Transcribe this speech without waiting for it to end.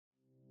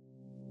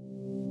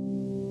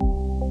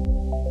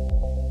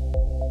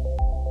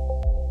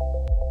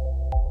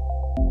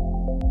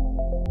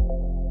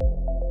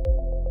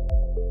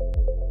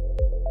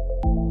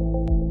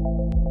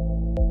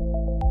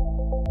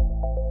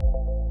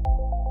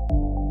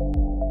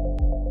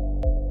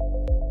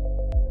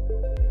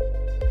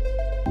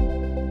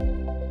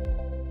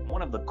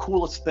the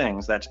coolest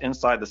things that's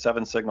inside the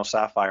 7-signal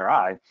Sapphire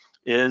Eye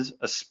is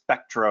a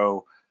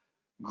spectrogram,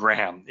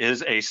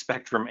 is a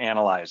spectrum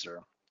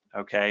analyzer.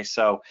 Okay,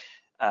 so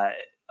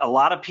a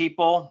lot of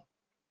people,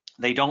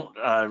 they don't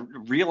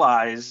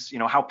realize,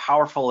 how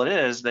powerful it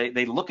is.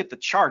 They look at the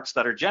charts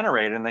that are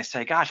generated and they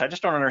say, gosh, I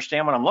just don't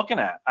understand what I'm looking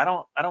at. I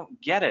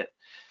don't get it.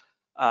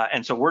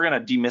 And so we're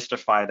going to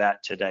demystify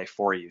that today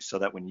for you, so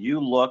that when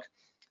you look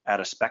at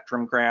a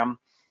spectrogram,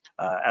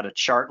 at a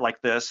chart like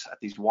this, at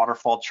these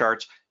waterfall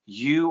charts,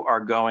 you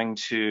are going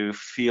to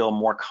feel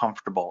more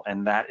comfortable,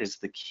 and that is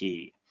the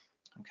key.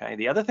 Okay.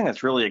 The other thing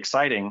that's really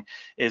exciting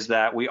is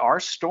that we are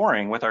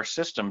storing with our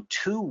system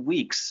 2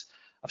 weeks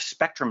of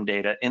spectrum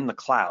data in the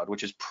cloud,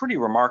 which is pretty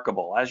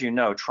remarkable. As you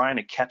know, trying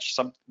to catch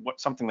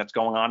something that's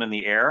going on in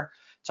the air,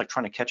 it's like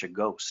trying to catch a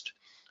ghost.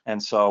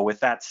 And so with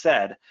that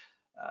said,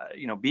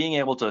 being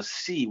able to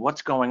see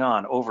what's going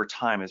on over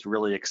time is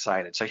really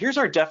exciting. So here's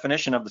our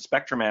definition of the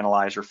spectrum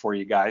analyzer for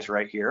you guys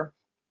right here.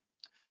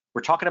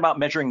 We're talking about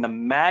measuring the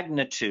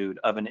magnitude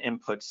of an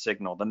input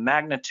signal, the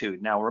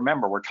magnitude. Now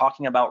remember, we're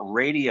talking about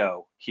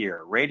radio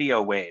here,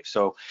 radio wave.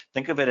 So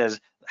think of it as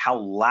how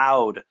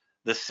loud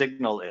the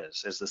signal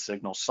is. Is the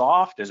signal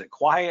soft? Is it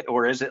quiet?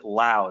 Or is it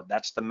loud?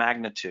 That's the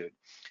magnitude.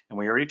 And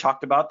we already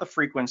talked about the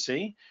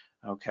frequency,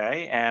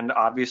 okay? And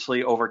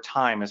obviously over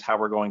time is how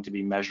we're going to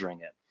be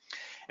measuring it.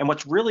 And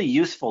what's really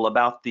useful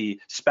about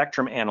the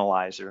spectrum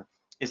analyzer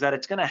is that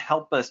it's going to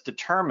help us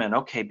determine,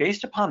 okay,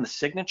 based upon the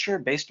signature,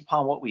 based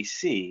upon what we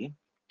see,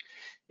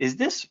 is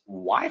this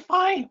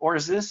Wi-Fi or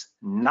is this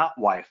not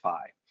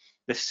Wi-Fi?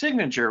 The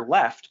signature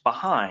left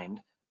behind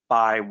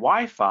by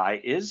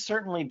Wi-Fi is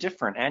certainly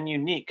different and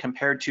unique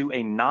compared to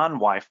a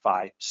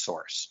non-Wi-Fi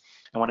source.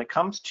 And when it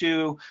comes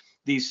to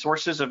these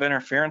sources of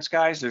interference,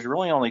 guys, there's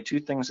really only 2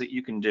 things that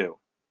you can do.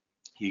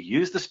 You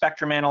use the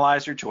spectrum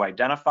analyzer to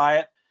identify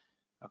it,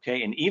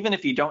 okay? And even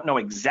if you don't know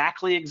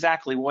exactly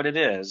what it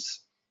is,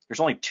 there's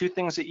only 2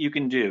 things that you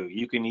can do.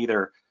 You can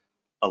either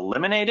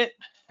eliminate it,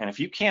 and if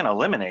you can't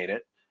eliminate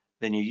it,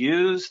 then you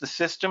use the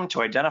system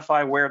to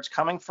identify where it's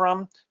coming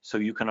from so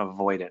you can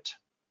avoid it.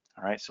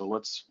 All right, so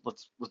let's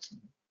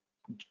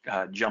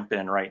jump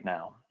in right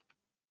now.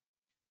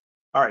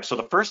 All right, so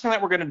the first thing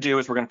that we're going to do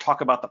is we're going to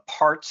talk about the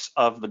parts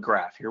of the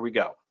graph. Here we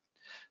go.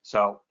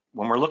 So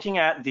when we're looking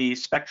at the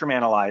spectrum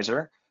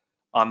analyzer,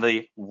 on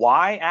the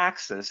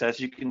y-axis, as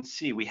you can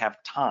see, we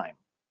have time.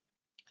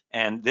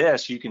 And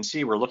this, you can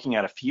see we're looking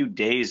at a few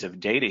days of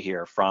data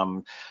here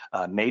from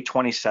May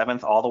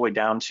 27th all the way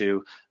down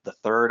to the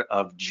 3rd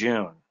of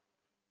June.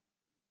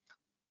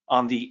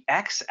 On the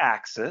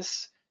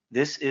x-axis,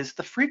 this is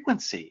the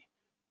frequency.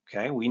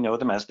 Okay, we know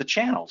them as the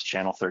channels,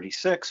 channel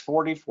 36,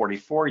 40,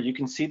 44. You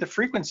can see the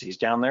frequencies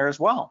down there as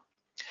well.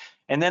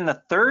 And then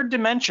the third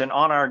dimension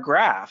on our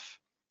graph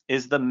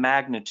is the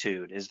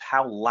magnitude, is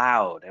how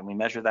loud, and we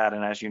measure that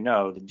in, as you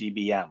know, the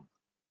dBm.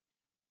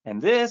 And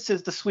this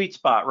is the sweet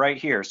spot right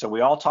here. So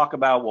we all talk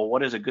about, well,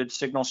 what is a good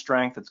signal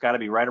strength? It's got to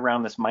be right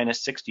around this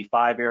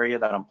 -65 area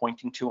that I'm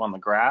pointing to on the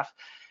graph.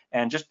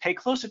 And just pay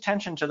close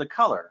attention to the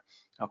color.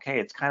 Okay,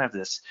 it's kind of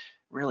this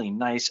really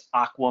nice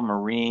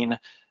aquamarine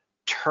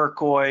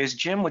turquoise.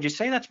 Jim, would you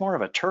say that's more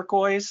of a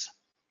turquoise?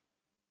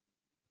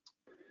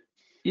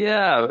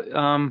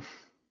 Yeah,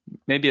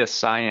 maybe a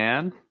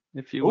cyan,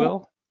 if you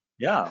will.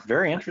 Yeah,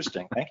 very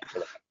interesting. Thank you for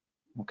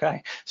that.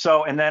 Okay,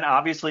 so and then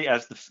obviously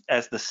as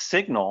the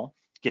signal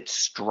gets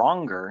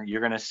stronger, you're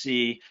going to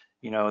see,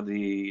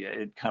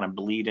 it kind of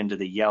bleed into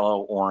the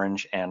yellow,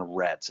 orange, and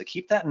red. So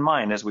keep that in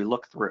mind as we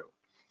look through.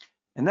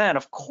 And then,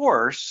 of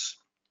course,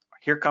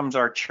 here comes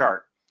our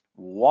chart.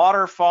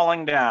 Water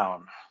falling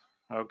down.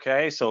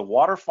 Okay, so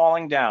water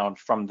falling down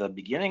from the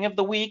beginning of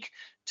the week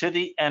to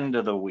the end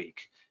of the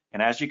week.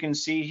 And as you can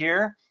see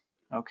here,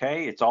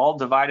 okay, it's all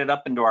divided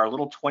up into our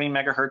little 20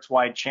 megahertz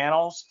wide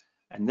channels.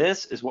 And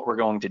this is what we're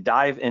going to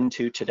dive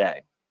into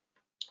today.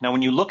 Now,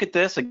 when you look at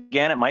this,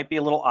 again, it might be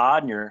a little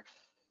odd, and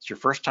it's your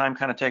first time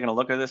kind of taking a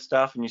look at this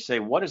stuff, and you say,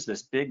 what is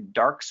this big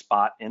dark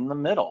spot in the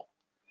middle?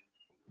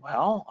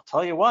 Well, I'll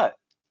tell you what,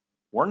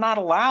 we're not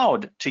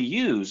allowed to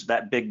use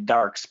that big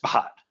dark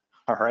spot,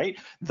 all right?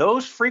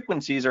 Those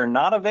frequencies are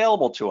not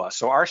available to us,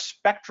 so our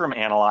spectrum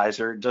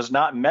analyzer does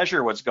not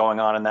measure what's going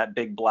on in that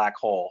big black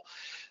hole.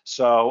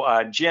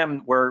 So,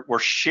 Jim, we're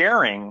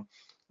sharing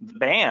the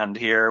band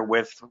here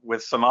with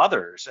some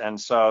others, and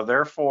so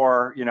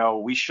therefore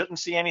we shouldn't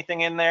see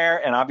anything in there,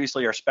 and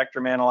obviously our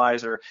spectrum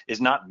analyzer is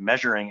not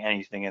measuring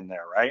anything in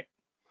there, right?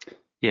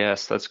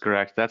 Yes, that's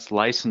correct. That's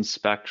licensed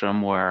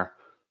spectrum where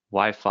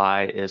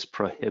Wi-Fi is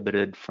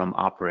prohibited from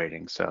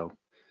operating, so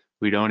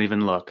we don't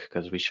even look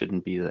because we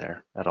shouldn't be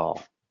there at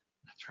all.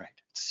 That's right,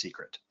 it's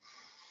secret.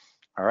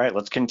 All right,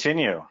 let's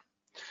continue.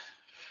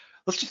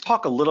 Let's just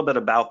talk a little bit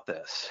about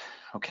this,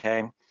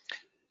 okay?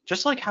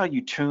 Just like how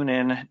you tune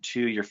in to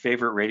your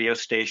favorite radio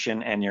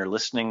station and you're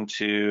listening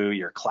to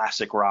your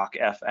classic rock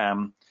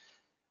FM,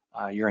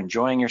 you're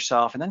enjoying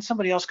yourself, and then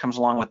somebody else comes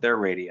along with their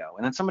radio,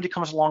 and then somebody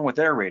comes along with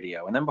their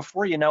radio, and then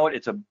before you know it,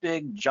 it's a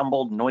big,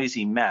 jumbled,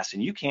 noisy mess,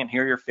 and you can't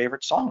hear your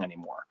favorite song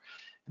anymore.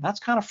 And that's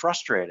kind of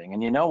frustrating.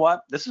 And you know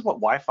what? This is what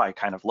Wi-Fi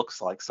kind of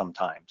looks like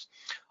sometimes.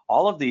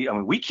 All of the, I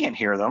mean, we can't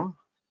hear them.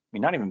 I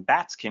mean, not even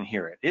bats can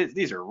hear it.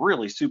 These are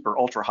really super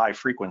ultra high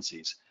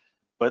frequencies,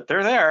 but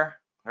they're there,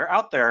 they're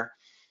out there,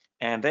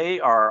 and they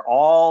are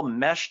all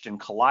meshed and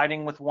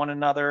colliding with one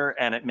another,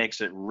 and it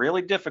makes it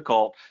really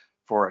difficult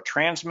for a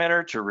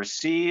transmitter to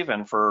receive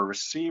and for a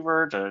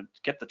receiver to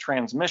get the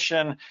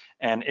transmission,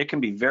 and it can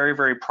be very,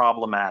 very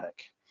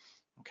problematic.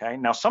 Okay,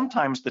 now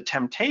sometimes the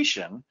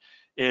temptation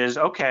is,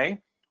 okay,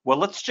 well,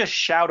 let's just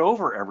shout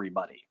over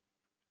everybody.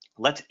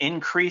 Let's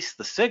increase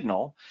the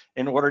signal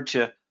in order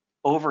to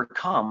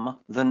overcome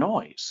the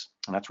noise.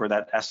 And that's where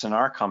that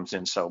SNR comes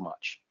in so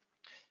much.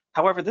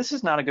 However, this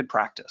is not a good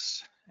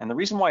practice. And the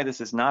reason why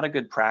this is not a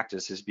good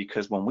practice is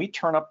because when we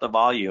turn up the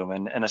volume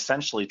and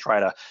essentially try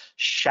to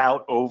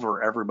shout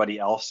over everybody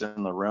else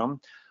in the room,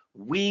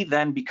 we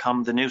then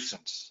become the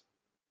nuisance.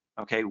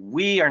 Okay,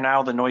 we are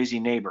now the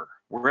noisy neighbor.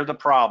 We're the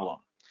problem.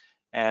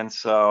 And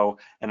so,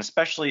 and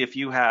especially if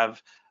you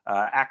have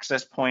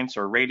access points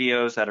or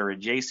radios that are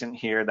adjacent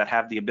here that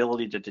have the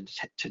ability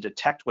to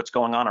detect what's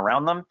going on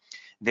around them,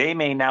 they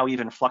may now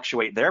even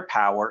fluctuate their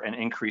power and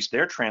increase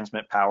their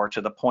transmit power to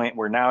the point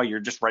where now you're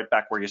just right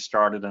back where you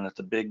started, and it's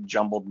a big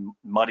jumbled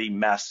muddy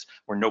mess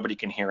where nobody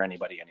can hear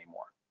anybody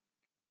anymore.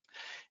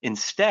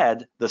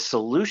 Instead, the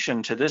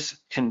solution to this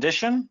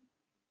condition,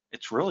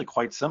 it's really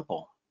quite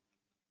simple.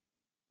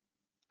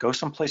 Go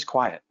someplace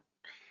quiet.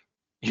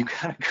 You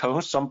gotta go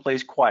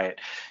someplace quiet.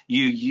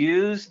 You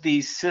use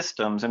these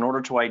systems in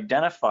order to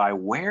identify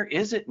where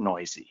is it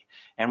noisy,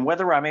 and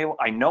whether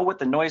I know what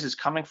the noise is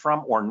coming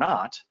from or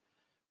not,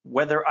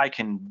 whether I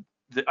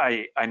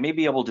may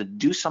be able to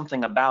do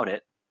something about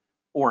it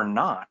or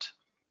not,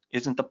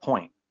 isn't the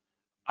point.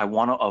 I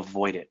want to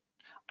avoid it.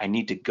 I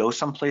need to go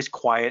someplace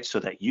quiet so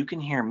that you can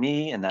hear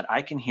me and that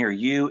I can hear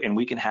you, and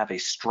we can have a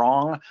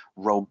strong,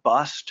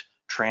 robust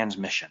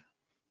transmission,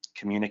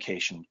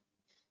 communication.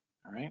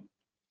 All right.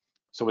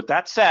 So with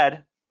that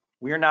said,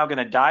 we are now going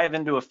to dive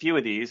into a few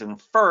of these. And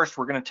first,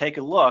 we're going to take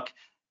a look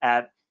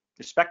at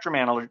the spectrum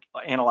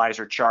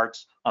analyzer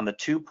charts on the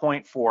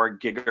 2.4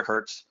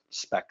 gigahertz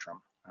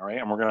spectrum. All right,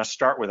 and we're going to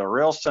start with a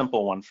real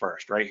simple one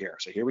first, right here.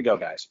 So here we go,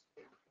 guys.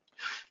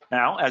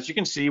 Now, as you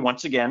can see,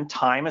 once again,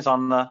 time is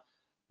on the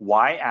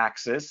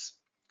y-axis.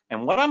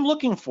 And what I'm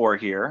looking for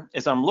here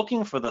is I'm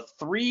looking for the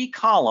 3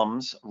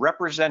 columns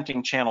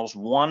representing channels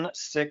 1,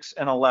 6,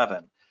 and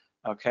 11.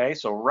 Okay,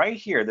 so right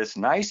here, this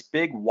nice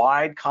big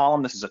wide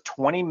column, this is a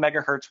 20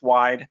 megahertz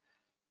wide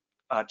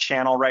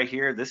channel right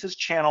here. This is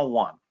channel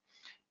 1.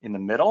 In the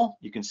middle,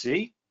 you can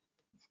see,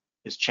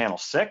 is channel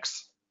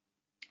 6.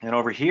 And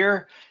over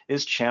here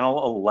is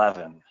channel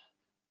 11.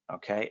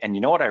 Okay, and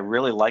you know what I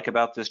really like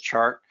about this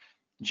chart,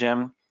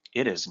 Jim?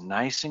 It is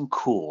nice and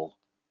cool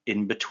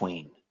in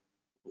between.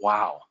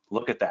 Wow,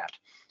 look at that.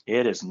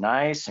 It is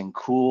nice and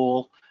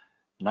cool,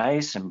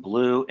 nice and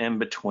blue in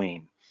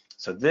between.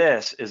 So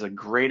this is a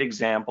great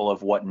example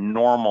of what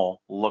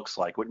normal looks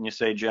like, wouldn't you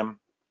say, Jim?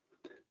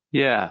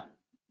 Yeah,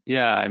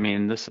 I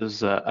mean, this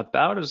is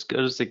about as good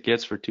as it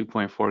gets for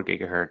 2.4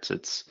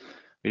 gigahertz.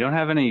 We don't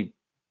have any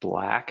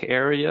black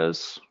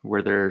areas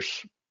where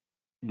there's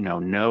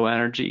no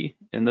energy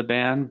in the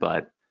band,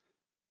 but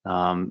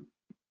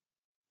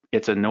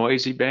it's a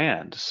noisy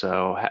band.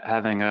 So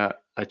having a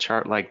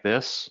chart like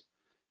this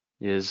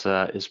is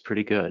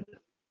pretty good.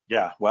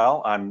 Yeah,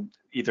 well, I'm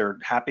either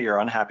happy or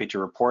unhappy to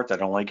report that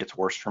it only gets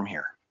worse from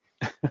here.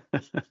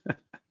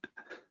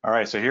 All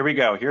right, so here we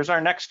go. Here's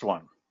our next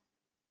one.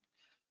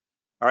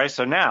 All right,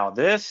 so now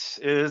this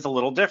is a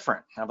little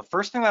different. Now, the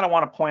first thing that I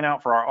want to point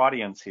out for our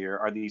audience here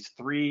are these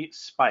 3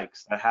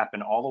 spikes that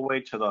happen all the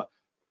way to the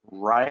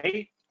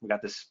right. We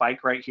got this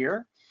spike right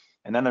here,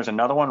 and then there's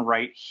another one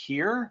right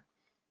here,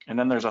 and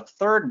then there's a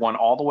third one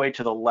all the way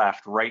to the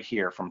left right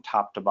here from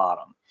top to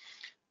bottom.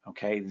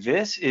 Okay,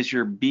 this is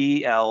your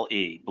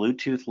BLE,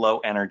 Bluetooth Low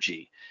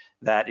Energy,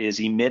 that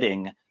is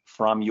emitting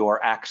from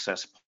your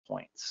access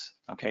points.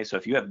 Okay, so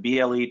if you have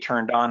BLE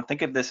turned on,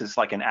 think of this as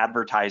like an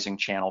advertising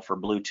channel for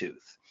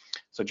Bluetooth.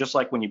 So just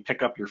like when you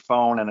pick up your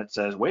phone and it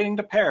says waiting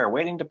to pair,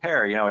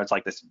 it's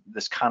like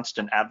this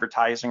constant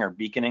advertising or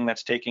beaconing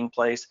that's taking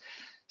place.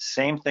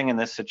 Same thing in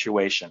this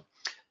situation.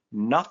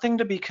 Nothing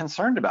to be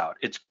concerned about.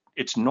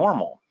 It's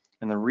normal.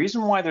 And the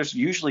reason why there's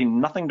usually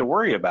nothing to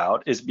worry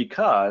about is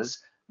because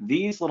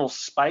these little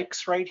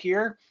spikes right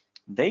here,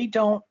 they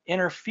don't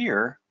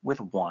interfere with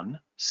 1,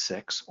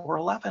 6, or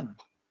 11.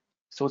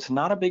 So it's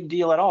not a big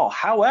deal at all.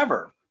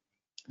 However,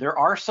 there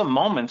are some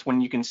moments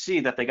when you can see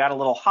that they got a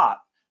little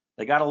hot,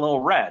 they got a little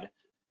red,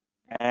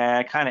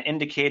 and kind of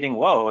indicating,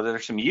 whoa,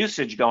 there's some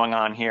usage going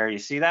on here. You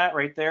see that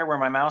right there where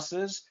my mouse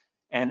is?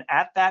 And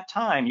at that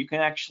time, you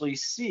can actually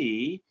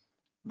see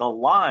the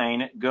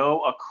line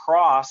go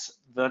across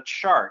the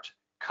chart,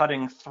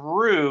 cutting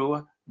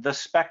through the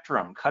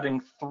spectrum,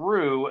 cutting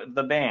through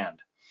the band,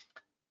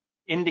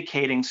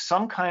 indicating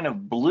some kind of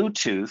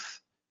Bluetooth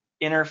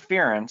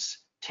interference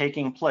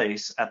taking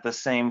place at the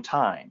same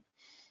time.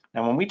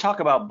 Now, when we talk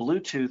about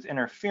Bluetooth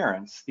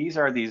interference, these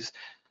are these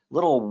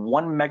little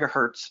 1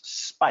 megahertz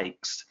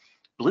spikes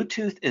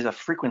Bluetooth is a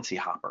frequency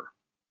hopper.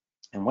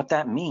 And what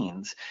that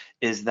means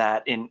is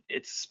that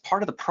it's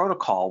part of the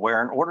protocol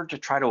where in order to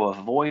try to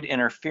avoid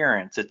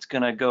interference, it's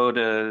going to go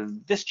to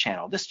this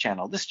channel, this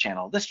channel, this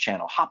channel, this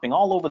channel, hopping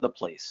all over the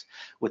place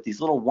with these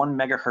little 1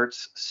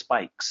 megahertz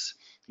spikes,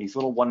 these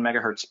little 1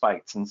 megahertz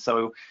spikes. And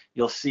so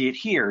you'll see it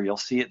here, you'll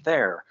see it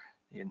there,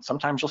 and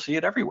sometimes you'll see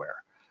it everywhere,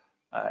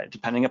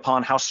 depending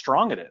upon how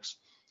strong it is.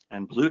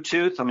 And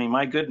Bluetooth, I mean,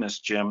 my goodness,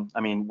 Jim,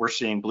 I mean, we're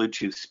seeing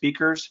Bluetooth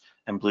speakers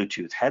and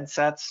Bluetooth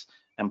headsets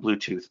and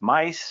Bluetooth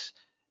mice.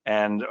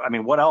 And I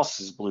mean, what else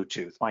is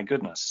Bluetooth? My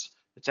goodness,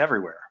 it's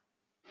everywhere.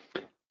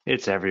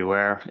 It's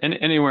everywhere. And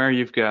anywhere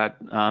you've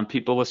got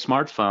people with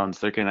smartphones,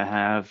 they're going to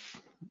have,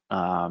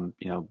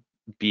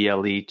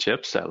 BLE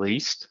chips at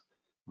least.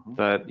 Mm-hmm.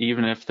 But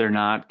even if they're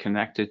not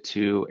connected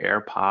to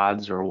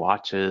AirPods or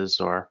watches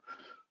or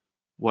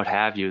what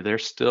have you, they're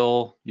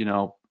still,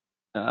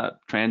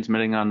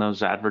 transmitting on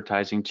those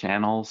advertising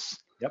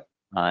channels. Yep.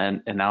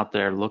 And out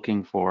there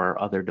looking for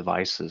other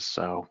devices.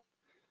 So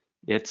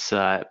it's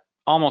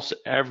almost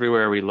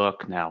everywhere we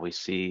look now, we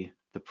see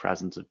the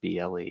presence of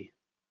BLE.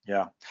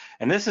 Yeah,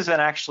 and this isn't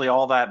actually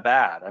all that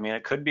bad. I mean,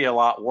 it could be a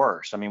lot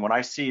worse. I mean, when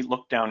I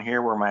look down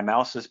here where my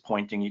mouse is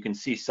pointing, you can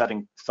see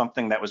setting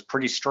something that was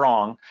pretty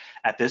strong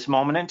at this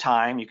moment in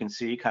time. You can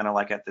see kind of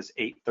like at this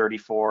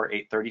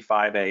 8:34,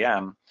 8:35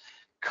 a.m.,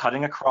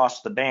 cutting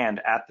across the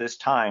band at this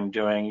time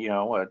doing,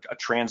 a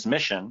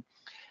transmission.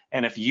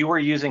 And if you were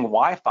using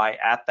Wi-Fi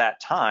at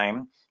that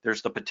time,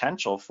 there's the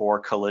potential for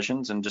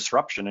collisions and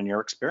disruption in your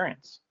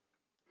experience.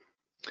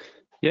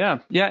 Yeah,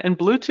 and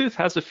Bluetooth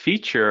has a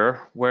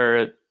feature where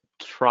it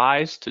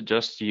tries to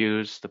just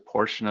use the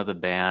portion of the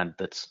band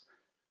that's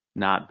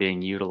not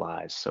being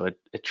utilized. So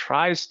it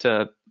tries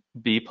to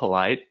be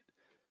polite,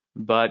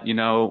 but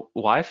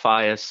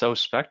Wi-Fi is so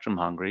spectrum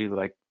hungry.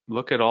 Like,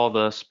 look at all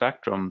the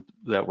spectrum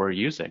that we're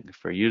using.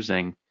 If we're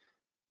using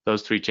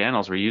those 3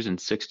 channels, we're using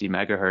 60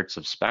 megahertz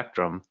of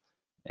spectrum,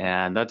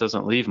 and that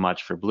doesn't leave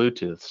much for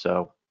Bluetooth.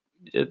 So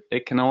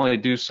it can only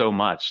do so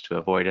much to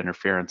avoid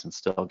interference and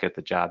still get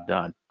the job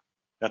done.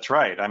 That's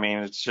right. I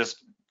mean,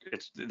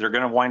 they're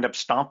going to wind up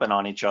stomping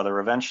on each other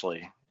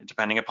eventually,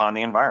 depending upon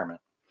the environment.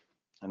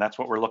 And that's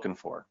what we're looking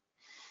for.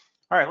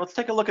 All right, let's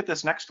take a look at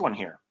this next one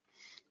here.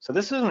 So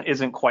this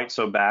isn't quite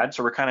so bad.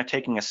 So we're kind of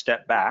taking a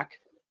step back.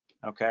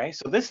 Okay,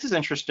 so this is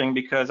interesting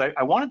because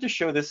I wanted to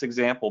show this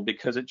example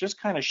because it just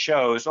kind of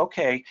shows,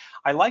 okay,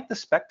 I like the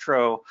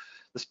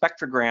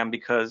spectrogram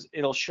because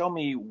it'll show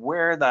me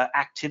where the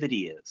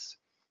activity is.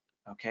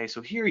 Okay,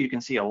 so here you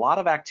can see a lot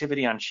of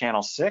activity on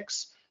channel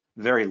 6,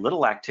 very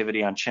little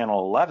activity on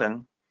channel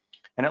 11,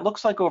 and it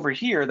looks like over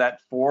here that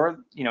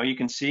you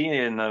can see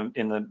in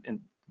the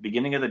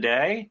beginning of the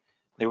day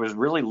there was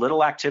really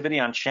little activity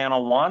on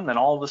channel 1, then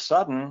all of a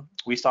sudden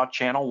we saw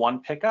channel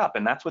 1 pick up,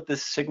 and that's what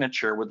this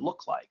signature would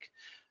look like.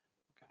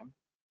 Okay.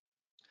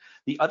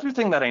 The other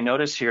thing that I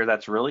notice here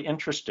that's really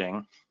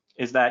interesting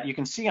is that you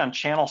can see on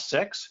channel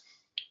 6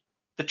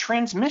 the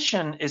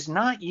transmission is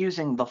not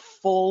using the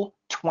full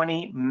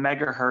 20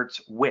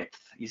 megahertz width.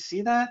 You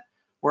see that?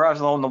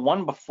 Whereas on the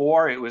one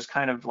before, it was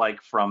kind of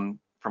like from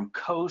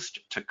coast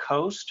to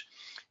coast.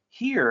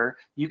 Here,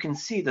 you can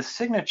see the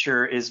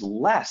signature is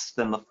less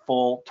than the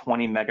full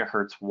 20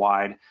 megahertz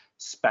wide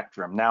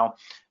spectrum. Now,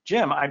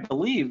 Jim, I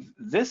believe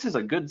this is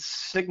a good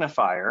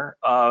signifier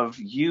of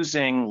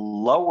using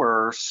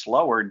lower,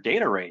 slower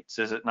data rates,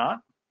 is it not?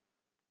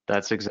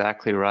 That's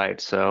exactly right.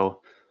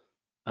 So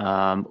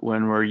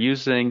when we're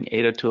using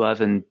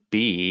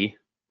 802.11b,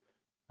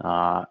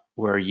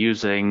 we're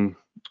using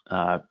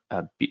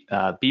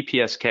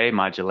BPSK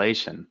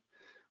modulation,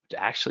 which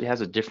actually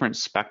has a different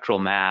spectral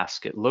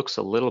mask. It looks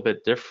a little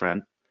bit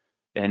different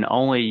and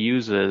only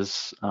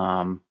uses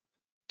 20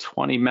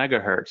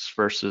 megahertz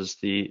versus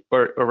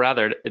or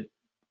rather, it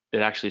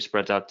actually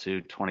spreads out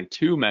to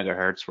 22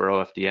 megahertz where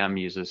OFDM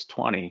uses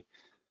 20,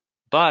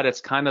 but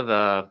it's kind of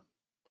a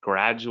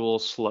gradual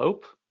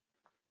slope,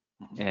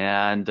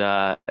 and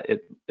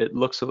it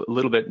looks a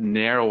little bit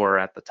narrower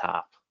at the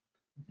top.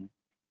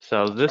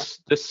 So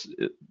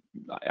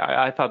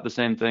I thought the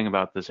same thing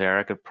about this,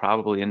 Eric. It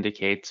probably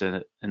indicates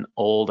an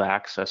old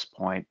access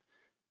point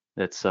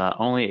that's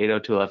only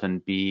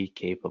 802.11b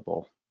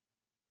capable.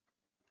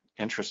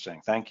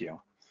 Interesting, thank you.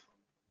 All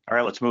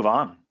right, let's move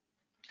on.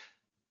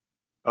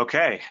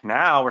 Okay,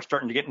 now we're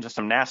starting to get into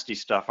some nasty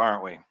stuff,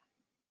 aren't we?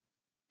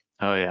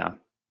 Oh yeah,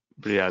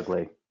 pretty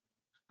ugly.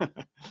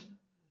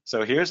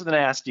 So here's the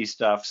nasty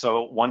stuff.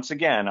 So once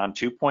again, on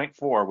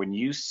 2.4, when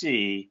you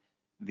see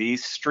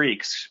these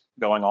streaks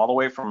going all the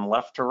way from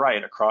left to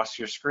right across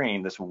your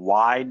screen, this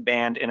wide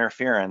band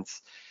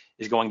interference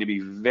is going to be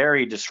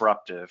very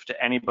disruptive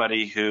to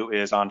anybody who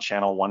is on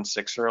channel 1,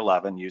 6, or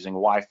 11 using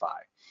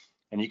Wi-Fi.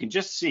 And you can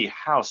just see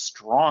how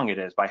strong it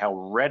is by how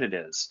red it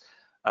is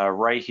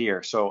right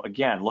here. So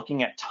again,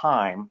 looking at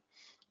time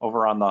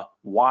over on the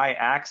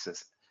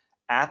y-axis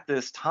at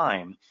this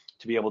time,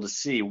 to be able to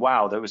see,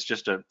 wow, there was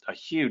just a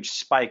huge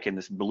spike in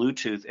this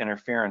Bluetooth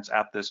interference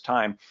at this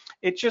time.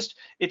 It's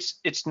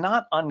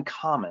not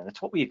uncommon.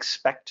 It's what we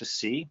expect to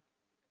see.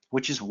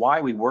 which is why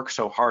we work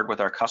so hard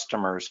with our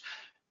customers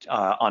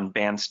on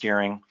band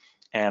steering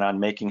and on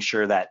making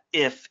sure that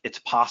if it's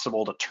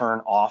possible to turn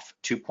off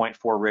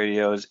 2.4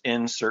 radios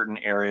in certain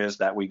areas,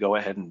 that we go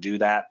ahead and do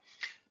that,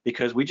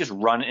 because we just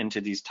run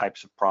into these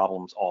types of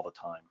problems all the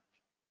time.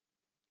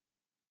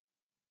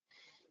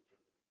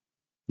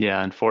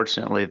 Yeah,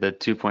 unfortunately, the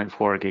 2.4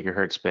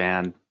 gigahertz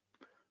band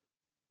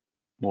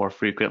more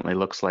frequently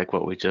looks like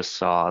what we just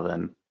saw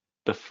than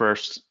the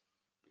first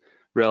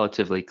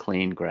relatively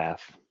clean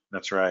graph.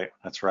 That's right.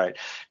 That's right.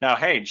 Now,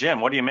 hey, Jim,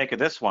 what do you make of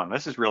this one?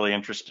 This is really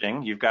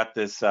interesting. You've got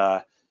this,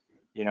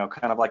 you know,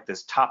 kind of like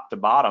this top to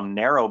bottom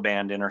narrow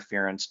band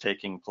interference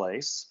taking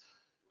place.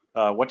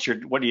 What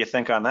do you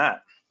think on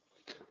that?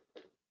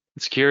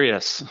 It's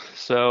curious.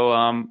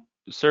 So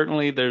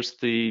certainly there's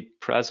the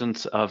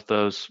presence of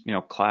those,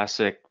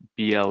 classic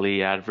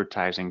BLE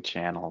advertising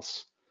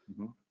channels.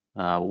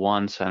 Mhm.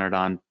 One centered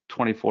on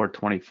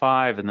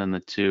 2425 and then the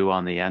two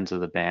on the ends of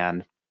the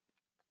band.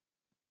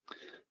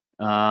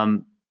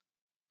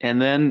 And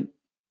then,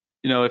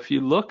 if you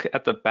look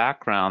at the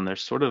background,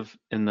 there's sort of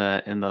in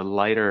the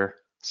lighter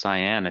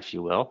cyan, if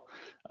you will,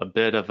 a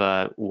bit of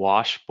a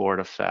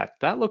washboard effect.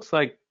 That looks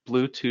like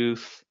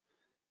Bluetooth,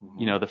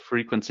 Mhm. the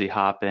frequency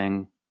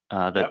hopping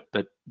Yep.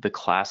 that the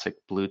classic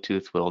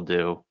Bluetooth will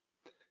do.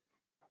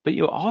 But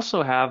you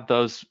also have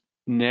those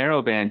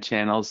narrowband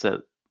channels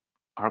that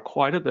are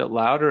quite a bit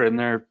louder, and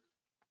they're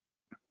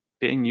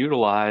being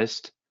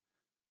utilized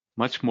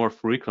much more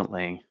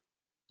frequently.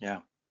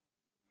 Yeah.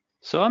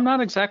 So I'm not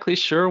exactly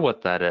sure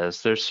what that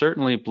is. There's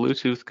certainly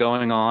Bluetooth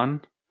going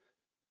on.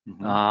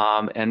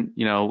 Mhm. And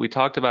we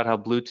talked about how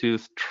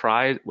Bluetooth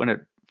when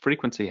it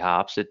frequency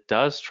hops, it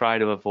does try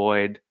to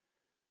avoid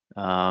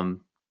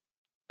um,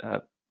 uh,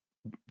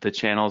 the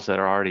channels that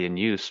are already in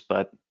use,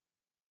 but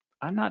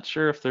I'm not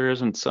sure if there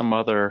isn't some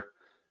other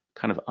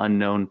kind of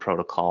unknown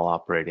protocol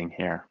operating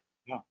here.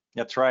 Yeah,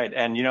 that's right.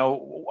 And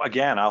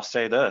again, I'll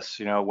say this,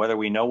 whether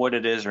we know what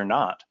it is or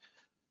not,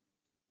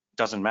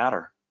 doesn't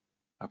matter.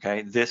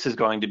 Okay, this is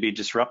going to be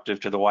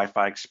disruptive to the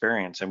Wi-Fi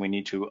experience, and we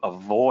need to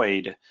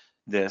avoid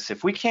this.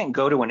 If we can't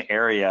go to an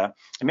area,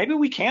 and maybe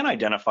we can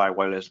identify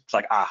what it is, it's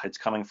like, it's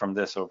coming from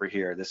this over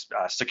here, this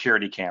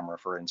security camera,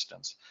 for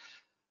instance.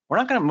 We're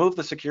not going to move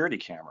the security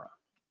camera.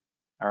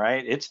 All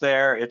right, it's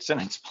there, it's in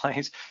its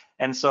place.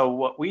 And so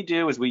what we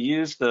do is we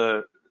use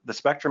the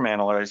spectrum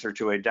analyzer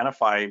to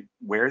identify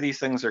where these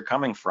things are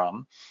coming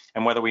from,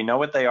 and whether we know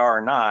what they are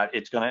or not,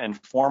 it's going to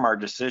inform our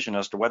decision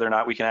as to whether or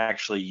not we can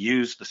actually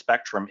use the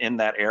spectrum in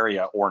that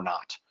area or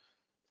not.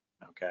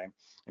 Okay,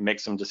 and make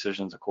some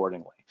decisions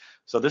accordingly.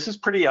 So this is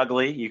pretty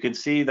ugly. You can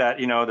see that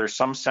there's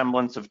some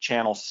semblance of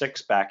channel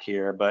 6 back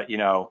here, but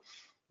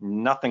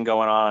nothing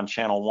going on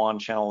channel 1,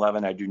 channel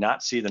 11. I do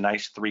not see the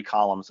nice 3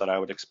 columns that I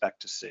would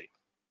expect to see.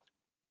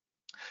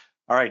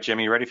 All right,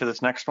 Jimmy, you ready for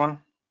this next one?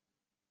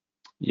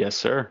 Yes,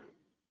 sir.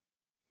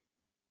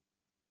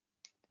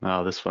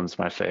 Oh, this one's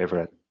my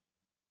favorite.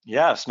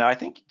 Yes. Now, I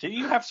think, do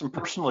you have some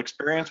personal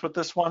experience with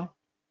this one?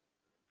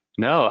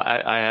 No,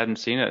 I hadn't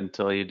seen it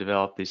until you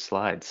developed these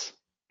slides.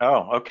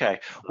 Oh, okay.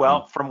 Um,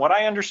 Well, from what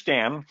I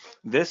understand,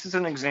 this is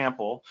an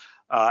example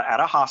at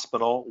a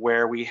hospital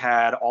where we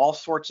had all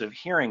sorts of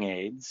hearing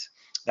aids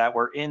that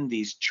were in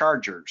these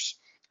chargers.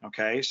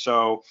 Okay,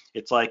 so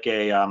it's like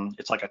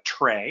a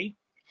tray,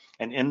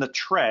 and in the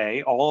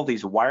tray, all of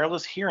these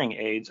wireless hearing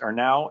aids are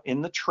now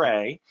in the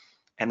tray,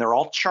 and they're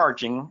all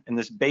charging in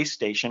this base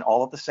station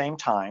all at the same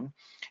time.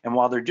 And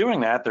while they're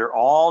doing that, they're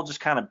all just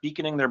kind of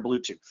beaconing their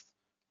Bluetooth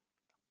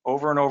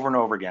over and over and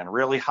over again,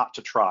 really hot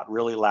to trot,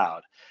 really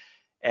loud.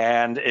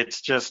 And it's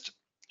just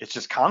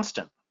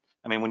constant.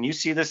 I mean, when you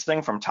see this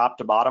thing from top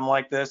to bottom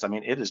like this, I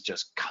mean, it is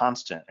just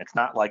constant. It's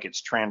not like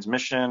it's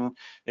transmission,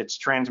 it's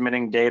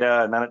transmitting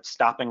data and then it's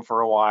stopping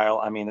for a while.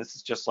 I mean, this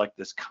is just like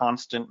this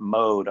constant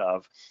mode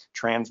of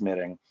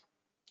transmitting.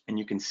 And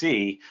you can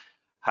see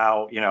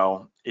how,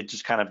 it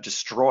just kind of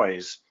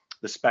destroys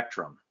the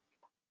spectrum.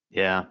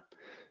 yeah,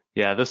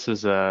 yeah, this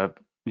is a,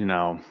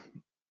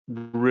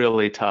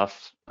 really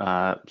tough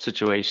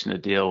situation to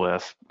deal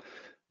with.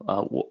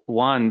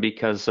 One,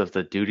 because of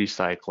the duty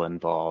cycle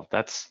involved.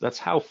 That's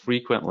how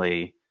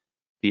frequently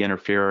the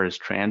interferer is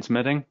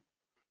transmitting.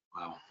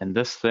 Wow. And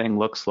this thing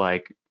looks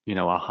like,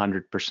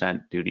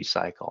 100% duty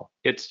cycle.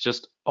 It's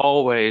just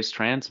always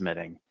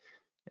transmitting.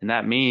 And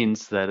that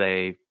means that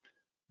a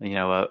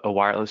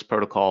wireless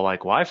protocol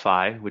like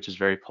Wi-Fi, which is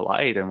very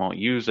polite and won't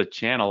use a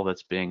channel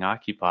that's being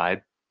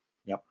occupied,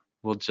 Yep.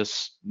 will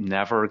just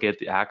never get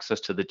the access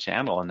to the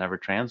channel and never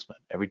transmit.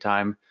 Every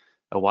time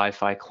a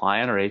Wi-Fi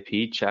client or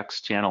AP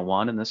checks channel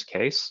 1 in this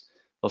case,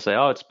 they'll say,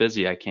 "Oh, it's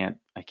busy. I can't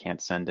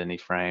send any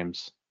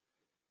frames."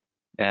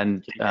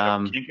 And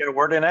Can't get a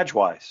word in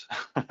edgewise,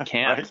 right?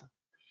 can't.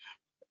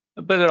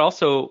 But it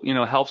also,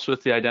 helps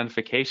with the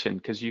identification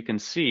because you can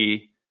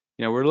see,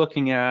 we're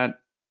looking at,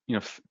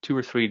 2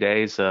 or 3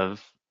 days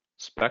of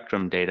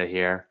spectrum data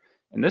here,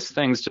 and this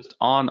thing's just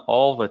on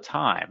all the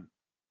time.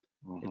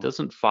 It Mhm.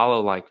 doesn't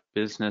follow like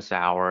business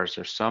hours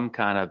or some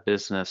kind of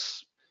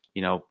business,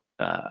 you know,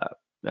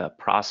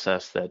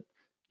 process that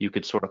you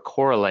could sort of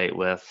correlate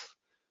with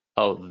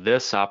oh,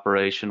 this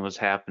operation was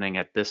happening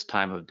at this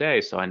time of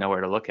day, so I know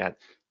where to look at.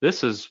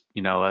 This is,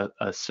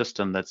 a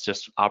system that's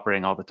just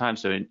operating all the time.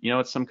 So,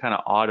 it's some kind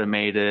of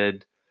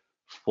automated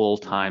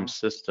full-time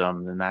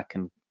system, and that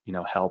can,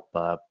 help,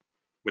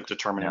 with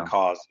determining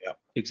cause. Yeah.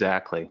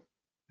 exactly.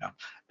 Yeah.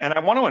 And I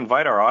want to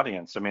invite our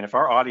audience. I mean, if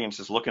our audience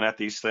is looking at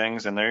these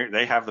things and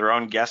they have their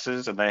own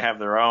guesses and they have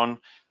their own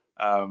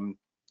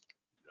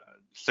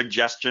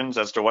suggestions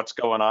as to what's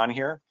going on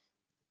here,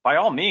 by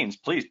all means,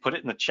 please put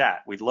it in the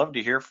chat. We'd love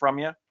to hear from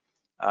you.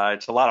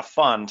 It's a lot of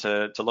fun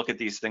to look at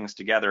these things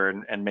together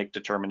and make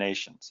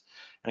determinations.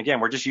 And again,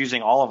 we're just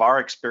using all of our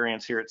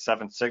experience here at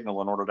 7th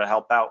Signal in order to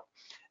help out.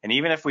 And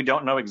even if we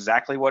don't know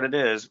exactly what it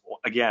is,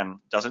 again,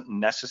 doesn't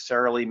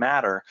necessarily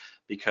matter,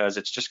 because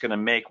it's just going to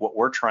make what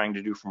we're trying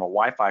to do from a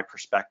Wi-Fi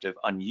perspective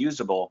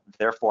unusable.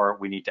 Therefore,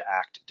 we need to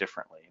act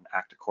differently and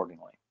act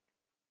accordingly.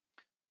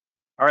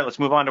 All right, let's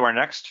move on to our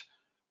next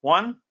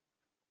one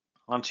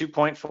on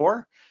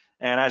 2.4.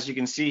 And as you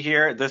can see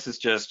here, this is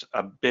just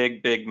a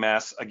big, big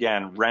mess.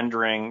 Again,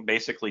 rendering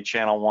basically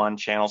channel 1,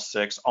 channel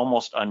 6,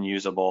 almost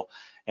unusable.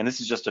 And this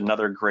is just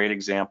another great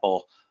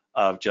example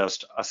of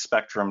just a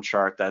spectrum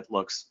chart that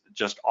looks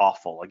just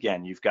awful.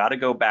 Again, you've got to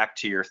go back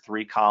to your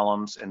 3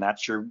 columns, and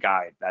that's your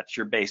guide. That's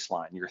your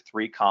baseline, your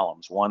 3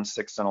 columns, 1,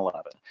 6, and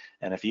 11.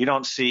 And if you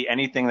don't see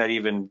anything that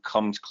even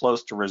comes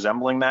close to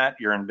resembling that,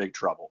 you're in big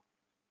trouble.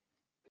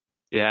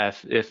 Yeah,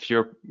 if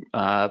your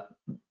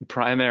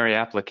primary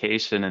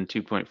application in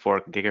 2.4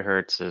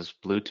 gigahertz is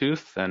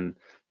Bluetooth, then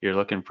you're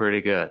looking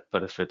pretty good.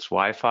 But if it's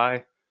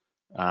Wi-Fi,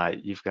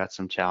 you've got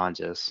some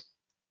challenges.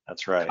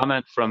 That's right.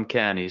 Comment from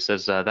Ken. He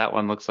says that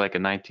one looks like a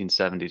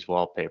 1970s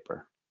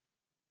wallpaper.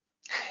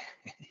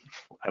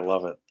 I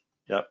love it.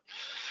 Yep.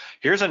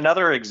 Here's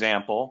another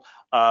example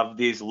of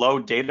these low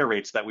data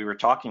rates that we were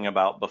talking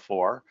about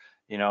before.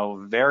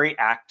 Very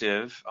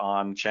active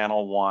on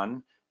channel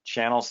 1,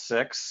 channel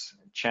 6,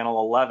 channel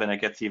 11.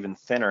 It gets even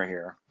thinner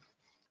here.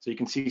 So you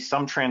can see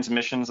some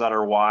transmissions that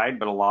are wide,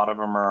 but a lot of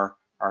them are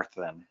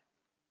thin.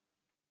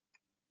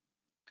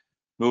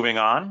 Moving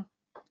on.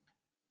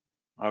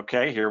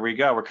 Okay, here we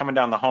go. We're coming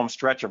down the home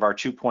stretch of our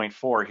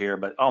 2.4 here,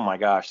 but oh my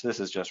gosh,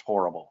 this is just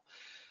horrible.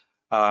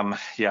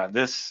 Yeah,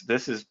 this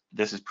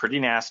is pretty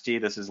nasty.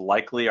 This is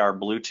likely our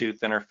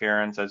Bluetooth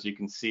interference. As you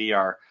can see,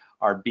 our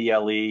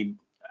BLE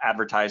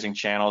advertising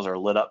channels are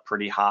lit up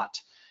pretty hot.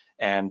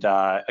 And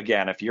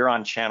again, if you're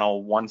on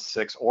channel 1,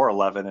 6, or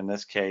 11 in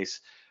this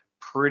case,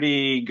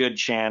 pretty good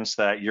chance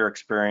that your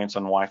experience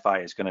on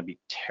Wi-Fi is going to be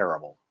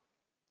terrible.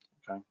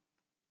 Okay.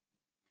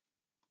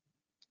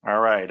 All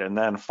right, and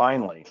then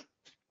finally,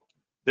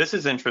 this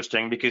is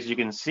interesting because you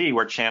can see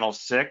where channel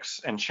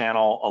 6 and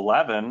channel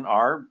 11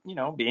 are,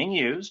 being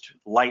used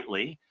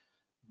lightly,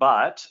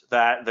 but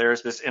that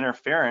there's this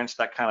interference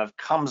that kind of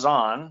comes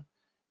on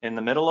in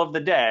the middle of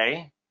the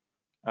day.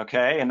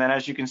 Okay, and then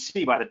as you can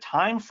see by the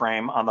time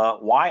frame on the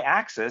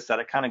y-axis, that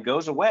it kind of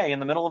goes away in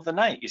the middle of the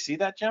night. You see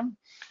that, Jim?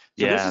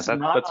 So yeah,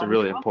 that's a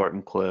really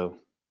important clue.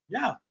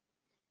 Yeah,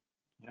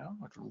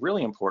 it's a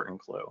really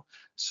important clue.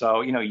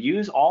 So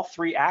use all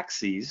 3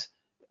 axes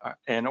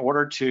in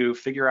order to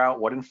figure out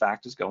what in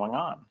fact is going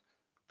on.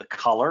 The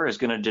color is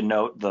going to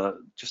denote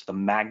just the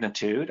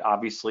magnitude,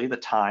 obviously the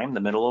time, the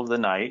middle of the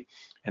night,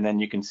 and then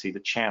you can see the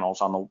channels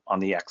on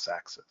the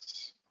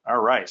x-axis. All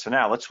right, so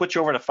now let's switch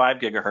over to 5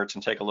 gigahertz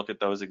and take a look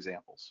at those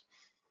examples.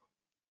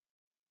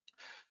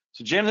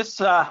 So Jim, this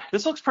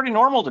looks pretty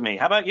normal to me.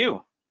 How about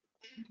you?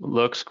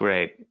 Looks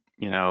great.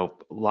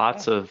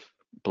 Lots of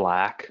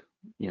black.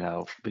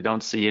 We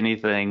don't see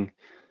anything.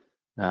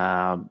 We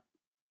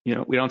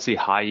don't see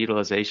high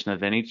utilization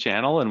of any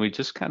channel, and we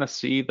just kind of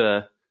see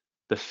the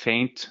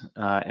faint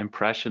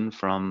impression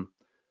from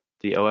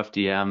the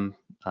OFDM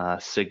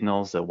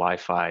signals that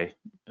Wi-Fi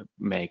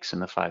makes in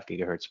the 5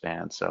 gigahertz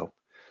band. So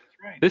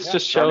this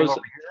just shows a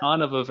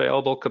ton of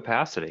available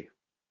capacity.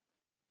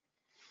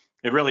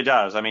 It really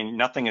does. I mean,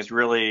 nothing is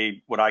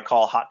really what I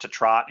call hot to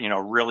trot,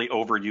 really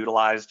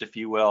overutilized, if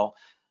you will.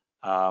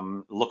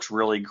 Looks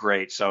really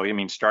great. So, I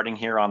mean, starting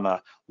here on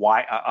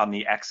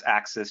the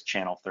x-axis,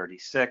 channel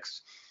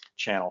 36,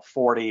 channel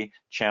 40,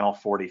 channel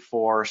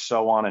 44,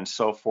 so on and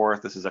so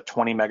forth. This is a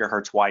 20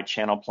 megahertz wide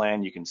channel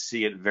plan. You can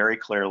see it very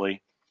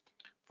clearly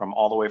from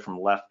all the way from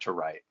left to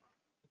right.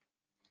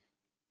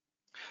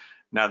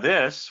 Now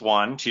this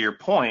one, to your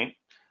point,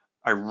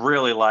 I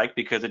really like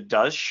because it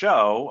does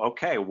show,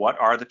 okay, what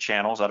are the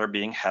channels that are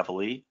being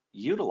heavily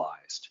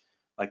utilized?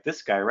 Like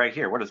this guy right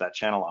here, what is that,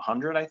 channel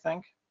 100, I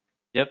think?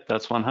 Yep,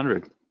 that's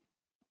 100.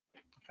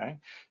 Okay,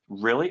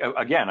 really,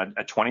 again,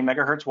 a 20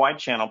 megahertz wide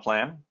channel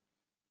plan.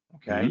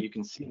 Okay, you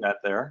can see that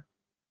there.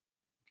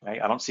 Okay,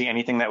 I don't see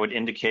anything that would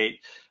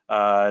indicate,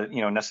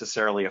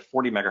 necessarily a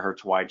 40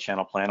 megahertz wide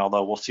channel plan,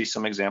 although we'll see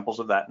some examples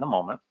of that in a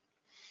moment.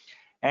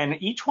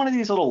 And each one of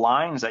these little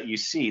lines that you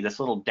see, this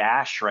little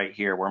dash right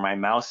here where my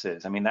mouse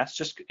is, I mean, that's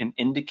just an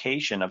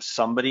indication of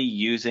somebody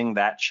using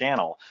that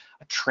channel,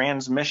 a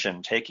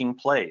transmission taking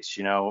place,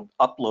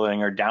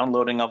 uploading or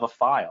downloading of a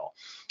file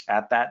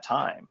at that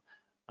time.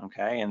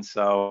 Okay, and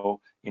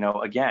so,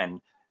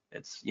 again,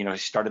 It's, you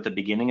start at the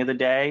beginning of the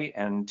day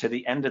and to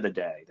the end of the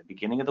day, the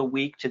beginning of the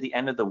week to the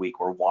end of the week,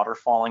 we're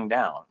waterfalling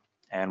down.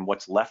 And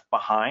what's left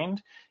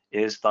behind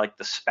is like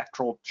the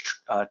spectral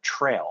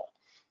trail.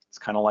 It's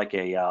kind of like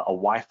a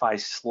Wi-Fi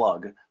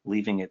slug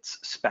leaving its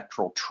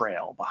spectral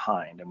trail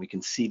behind, and we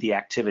can see the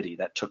activity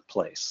that took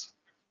place.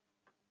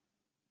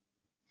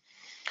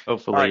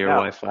 Hopefully All right, your now,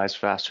 Wi-Fi is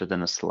faster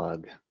than a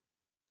slug.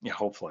 yeah,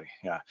 hopefully,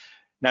 yeah.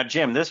 Now,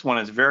 Jim, this one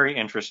is very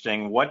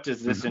interesting. What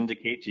does this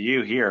indicate to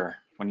you here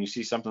when you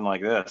see something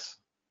like this?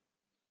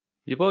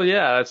 Well,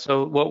 yeah.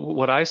 So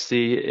what I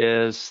see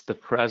is the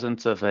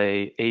presence of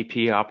a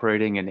AP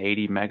operating in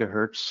 80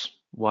 megahertz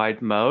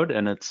wide mode,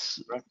 and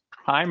its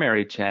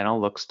primary channel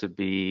looks to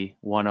be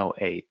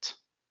 108.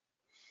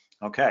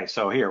 Okay,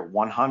 so here,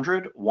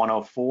 100,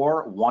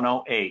 104,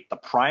 108. The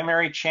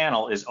primary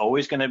channel is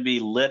always going to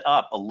be lit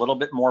up a little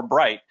bit more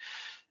bright.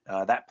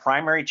 That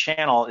primary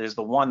channel is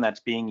the one that's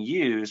being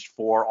used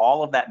for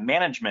all of that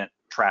management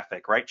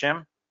traffic, right,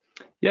 Jim?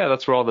 Yeah,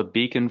 that's where all the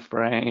beacon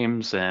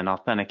frames and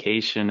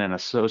authentication and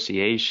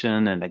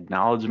association and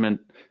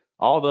acknowledgement,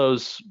 all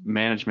those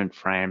management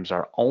frames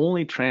are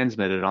only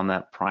transmitted on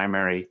that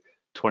primary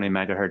 20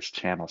 megahertz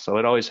channel. So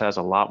it always has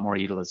a lot more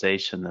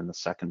utilization than the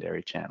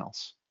secondary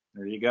channels.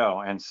 There you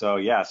go. And so,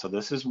 yeah, so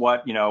this is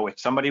what, if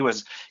somebody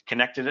was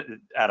connected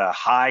at a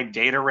high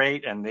data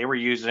rate and they were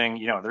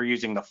using, they're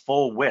using the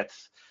full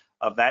width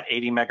of that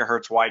 80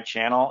 megahertz wide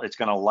channel, it's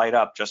going to light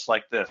up just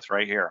like this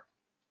right here.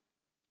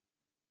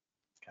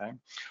 Okay.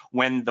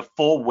 When the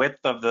full width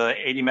of the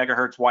 80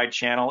 megahertz wide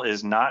channel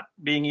is not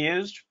being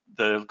used,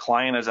 the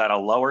client is at a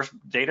lower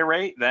data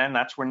rate, then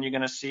that's when you're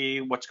going to see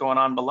what's going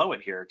on below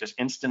it here. Just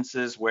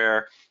instances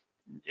where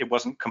it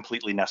wasn't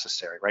completely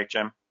necessary, right,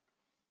 Jim?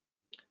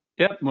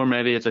 Yep, or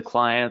maybe it's a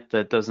client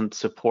that doesn't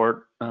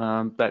support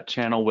that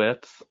channel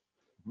width,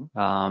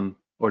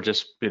 or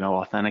just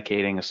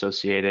authenticating,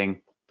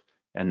 associating,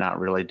 and not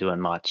really doing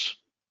much.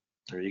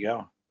 There you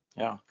go.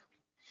 Yeah.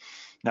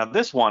 Now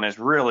this one is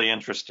really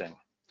interesting.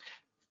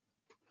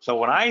 So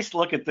when I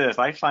look at this,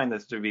 I find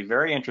this to be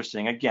very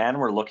interesting. Again,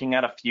 we're looking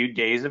at a few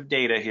days of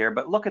data here,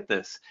 but look at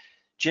this.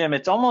 Jim,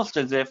 it's almost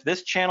as if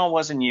this channel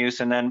was in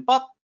use and then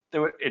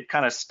it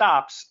kind of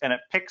stops and it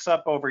picks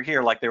up over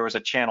here like there was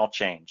a channel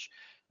change.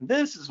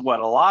 This is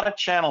what a lot of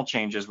channel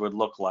changes would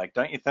look like,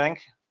 don't you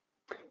think?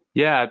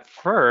 Yeah, at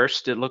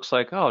first it looks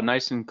like, oh,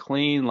 nice and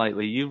clean,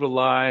 lightly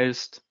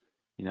utilized.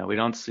 We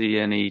don't see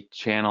any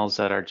channels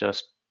that are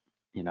just,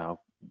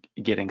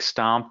 getting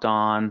stomped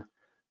on.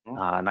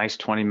 Nice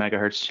 20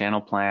 megahertz channel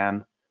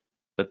plan.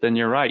 But then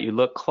you're right, you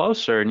look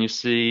closer and you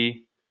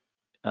see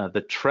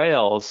the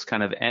trails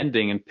kind of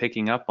ending and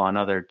picking up on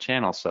other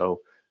channels. So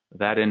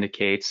that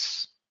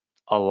indicates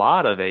a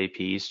lot of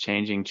APs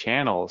changing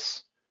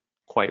channels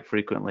quite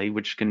frequently,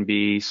 which can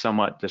be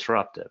somewhat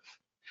disruptive.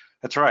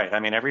 That's right. I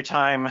mean, every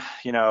time,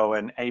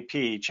 an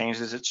AP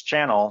changes its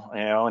channel,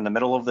 in the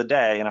middle of the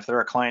day, and if there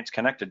are clients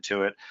connected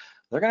to it,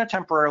 they're going to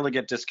temporarily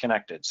get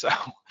disconnected. So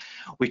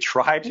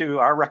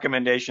our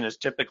recommendation is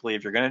typically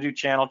if you're going to do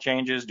channel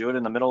changes, do it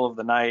in the middle of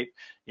the night,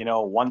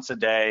 once a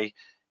day.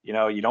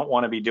 You don't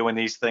want to be doing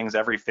these things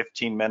every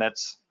 15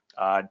 minutes.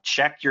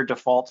 Check your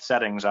default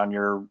settings in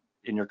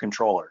your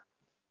controller.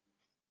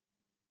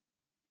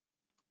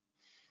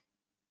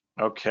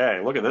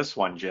 Okay, look at this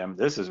one, Jim.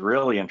 This is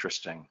really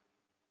interesting.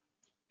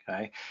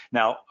 Okay,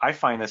 now I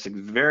find this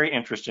very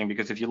interesting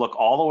because if you look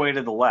all the way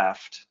to the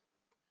left,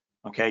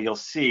 okay, you'll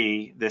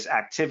see this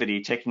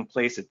activity taking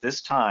place at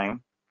this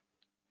time.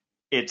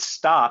 It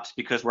stops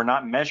because we're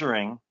not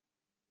measuring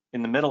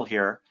in the middle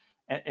here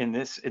in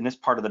this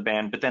part of the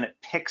band, but then it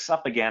picks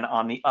up again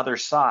on the other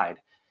side.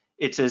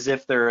 It's as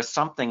if there is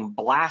something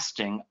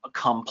blasting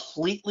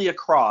completely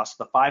across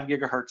the 5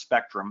 gigahertz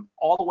spectrum,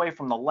 all the way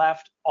from the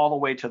left, all the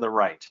way to the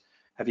right.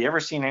 Have you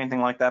ever seen anything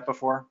like that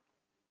before?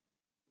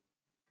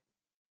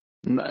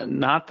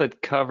 Not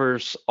that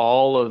covers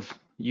all of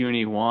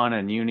Uni 1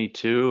 and Uni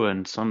 2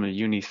 and some of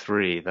Uni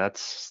 3.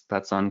 That's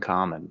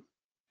uncommon.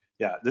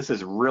 Yeah, this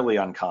is really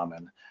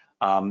uncommon.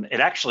 It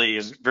actually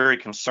is very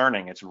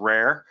concerning. It's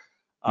rare.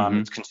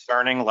 It's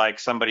concerning, like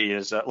somebody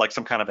is like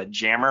some kind of a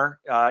jammer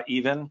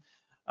even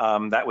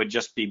that would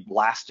just be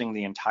blasting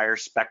the entire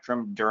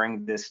spectrum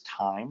during this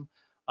time.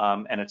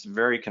 And it's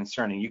very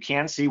concerning. You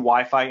can see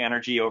Wi-Fi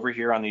energy over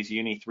here on these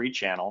Uni 3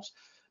 channels.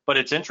 But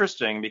it's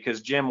interesting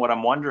because, Jim, what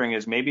I'm wondering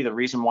is maybe the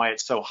reason why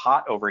it's so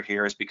hot over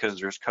here is because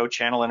there's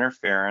co-channel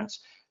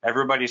interference.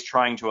 Everybody's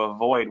trying to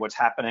avoid what's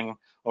happening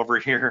over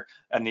here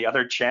and the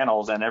other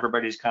channels, and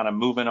everybody's kind of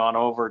moving on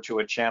over to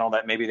a channel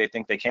that maybe they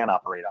think they can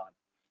operate on.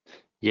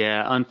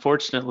 Yeah,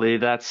 unfortunately,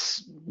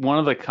 that's one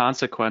of the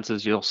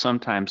consequences you'll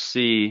sometimes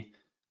see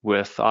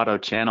with auto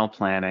channel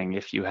planning.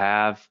 If you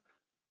have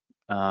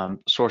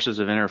sources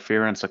of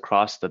interference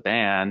across the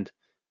band,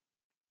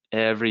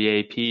 every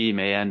AP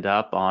may end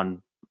up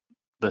on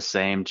the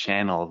same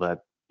channel that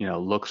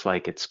looks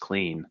like it's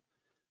clean.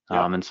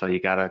 And so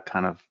you got to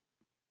kind of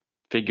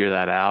figure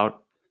that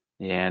out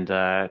and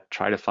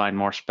try to find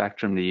more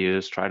spectrum to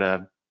use, try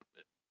to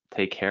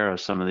take care of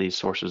some of these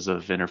sources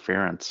of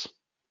interference.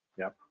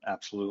 Yep,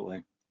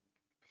 absolutely.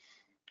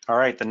 All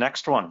right, the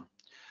next one.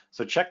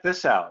 So check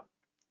this out.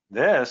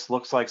 This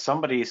looks like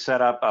somebody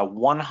set up a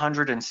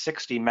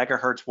 160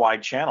 megahertz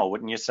wide channel,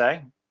 wouldn't you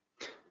say?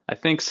 I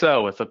think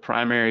so, with a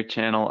primary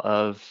channel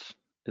of,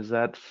 is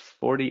that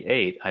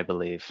 48, I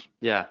believe.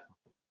 Yeah.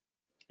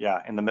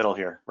 Yeah, in the middle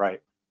here,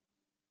 right?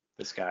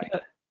 This guy.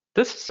 Yeah.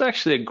 This is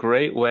actually a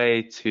great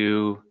way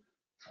to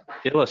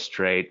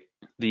illustrate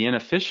the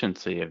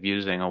inefficiency of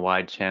using a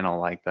wide channel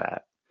like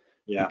that.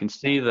 You Yeah, can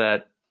see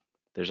that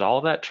there's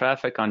all that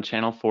traffic on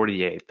channel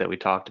 48 that we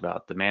talked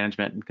about, the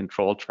management and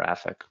control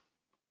traffic.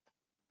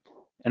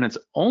 And it's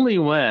only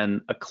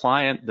when a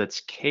client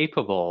that's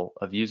capable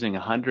of using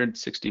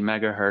 160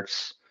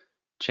 megahertz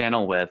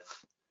channel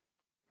width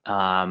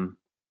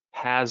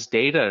has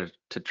data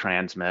to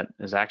transmit,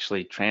 is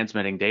actually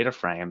transmitting data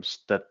frames,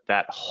 that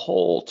that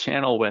whole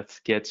channel width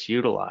gets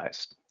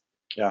utilized.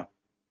 yeah, yeah.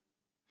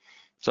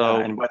 So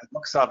And by the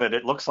looks of it,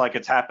 it looks like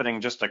it's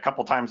happening just a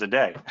couple times a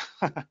day.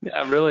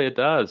 yeah, really it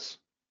does.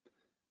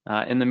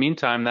 In the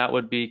meantime, that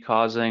would be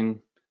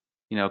causing,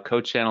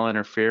 co-channel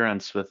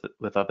interference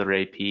with other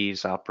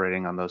APs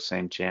operating on those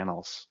same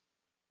channels.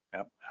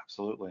 Yep,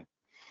 absolutely.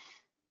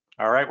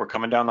 All right, we're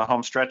coming down the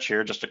home stretch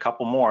here. Just a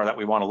couple more that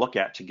we want to look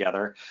at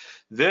together.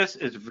 This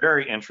is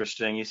very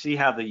interesting. You see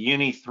how the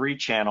Uni 3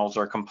 channels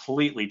are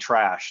completely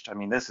trashed. I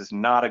mean, this is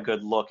not a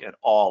good look at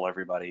all,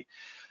 everybody.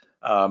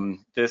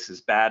 This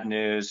is bad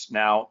news.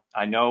 Now,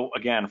 I know,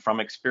 again, from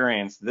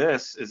experience,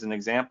 this is an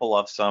example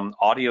of some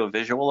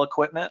audio-visual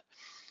equipment.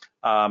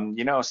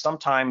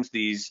 Sometimes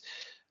these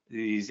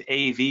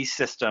AV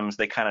systems,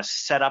 they kind of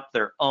set up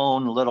their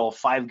own little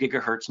 5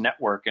 gigahertz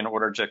network in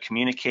order to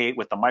communicate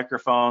with the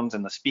microphones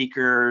and the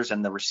speakers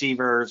and the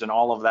receivers and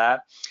all of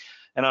that.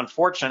 And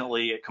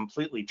unfortunately, it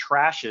completely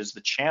trashes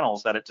the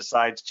channels that it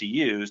decides to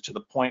use to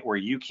the point where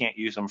you can't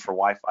use them for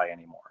Wi-Fi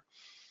anymore.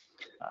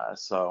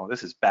 So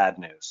this is bad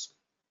news.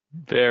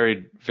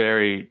 Very,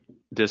 very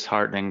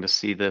disheartening to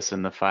see this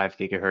in the 5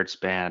 gigahertz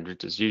band,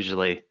 which is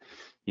usually,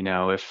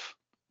 if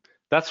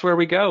that's where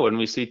we go when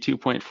we see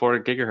 2.4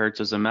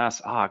 gigahertz is a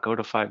mess. Go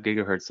to 5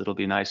 gigahertz, it'll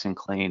be nice and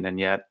clean. And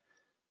yet,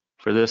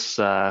 for this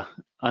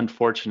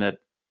unfortunate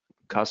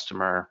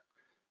customer,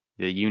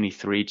 the Uni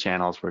 3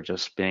 channels were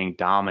just being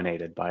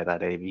dominated by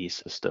that AV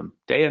system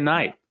day and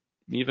night.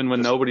 Even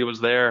when nobody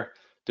was there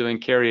doing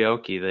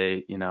karaoke,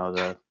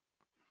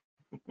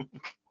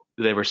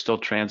 they were still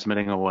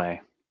transmitting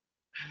away.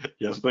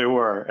 Yes, they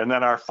were. And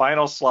then our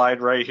final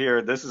slide right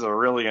here, this is a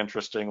really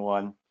interesting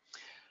one.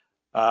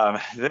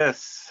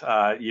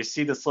 You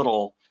see this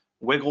little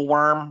wiggle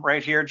worm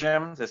right here,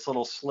 Jim, this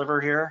little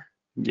sliver here,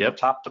 Yep.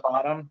 top to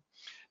bottom.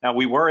 Now,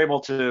 we were able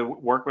to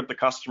work with the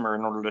customer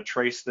in order to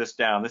trace this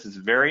down. This is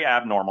very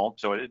abnormal,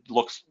 so it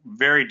looks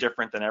very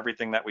different than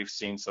everything that we've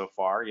seen so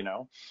far,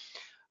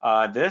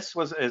 This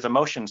is a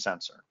motion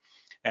sensor.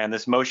 And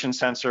this motion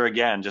sensor,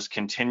 again, just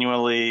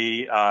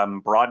continually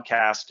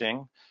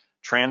broadcasting,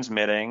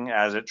 transmitting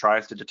as it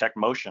tries to detect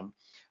motion,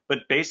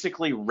 but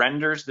basically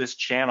renders this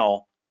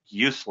channel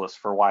useless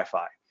for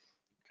Wi-Fi,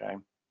 okay?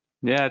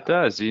 Yeah, it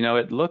does.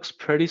 It looks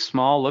pretty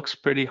small, looks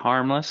pretty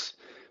harmless.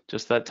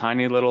 Just that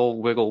tiny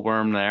little wiggle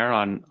worm there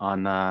on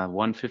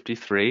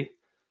 153,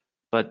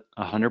 but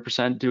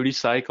 100% duty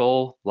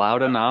cycle,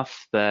 loud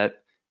enough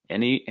that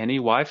any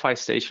Wi-Fi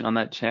station on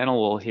that channel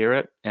will hear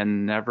it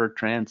and never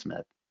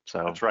transmit.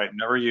 So That's right,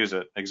 never use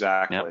it,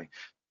 exactly. yep.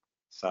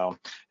 So,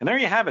 and there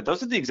you have it.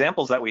 Those are the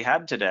examples that we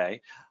had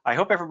today. I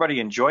hope everybody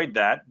enjoyed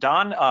that.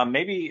 Don,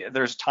 maybe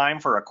there's time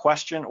for a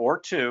question or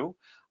two.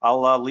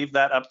 I'll leave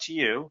that up to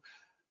you.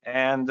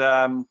 And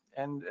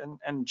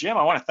Jim,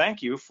 I want to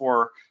thank you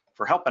for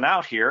helping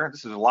out here.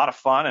 This is a lot of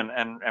fun,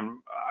 and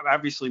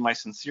obviously my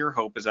sincere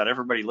hope is that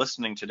everybody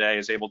listening today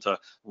is able to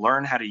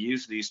learn how to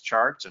use these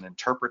charts and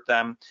interpret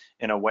them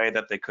in a way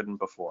that they couldn't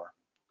before.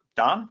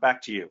 Don,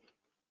 back to you.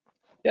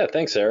 Yeah,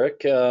 thanks,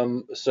 Eric.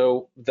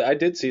 So I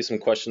did see some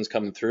questions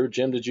coming through.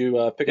 Jim, did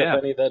you pick up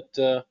any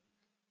that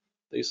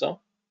you saw?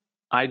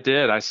 I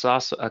did. I saw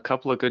a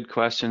couple of good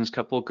questions,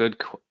 couple of good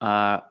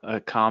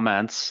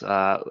comments.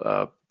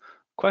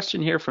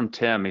 Question here from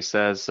Tim. He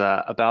says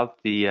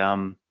about the,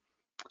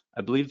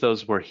 I believe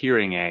those were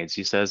hearing aids.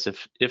 He says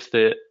if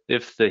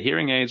the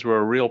hearing aids were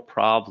a real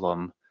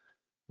problem,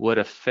 would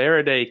a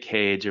Faraday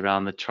cage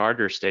around the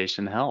charger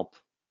station help?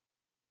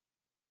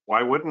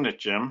 Why wouldn't it,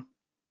 Jim?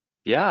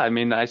 Yeah, I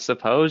mean, I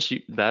suppose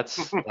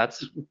that's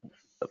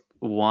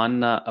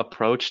one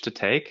approach to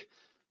take.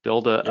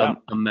 Build a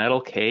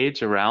metal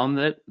cage around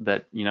it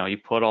that, you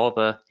put all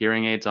the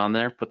hearing aids on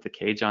there, put the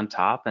cage on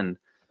top, and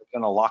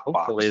in a lockbox.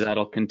 Hopefully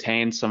that'll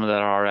contain some of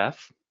that RF.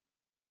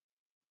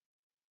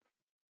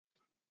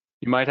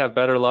 You might have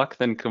better luck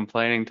than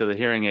complaining to the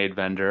hearing aid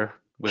vendor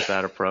with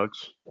that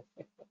approach.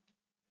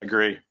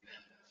 Agree.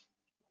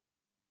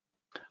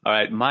 All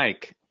right,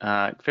 Mike,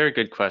 very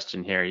good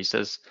question here. He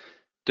says,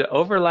 do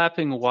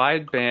overlapping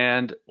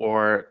wideband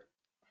or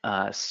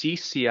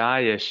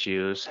CCI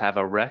issues have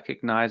a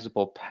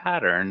recognizable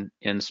pattern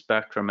in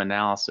spectrum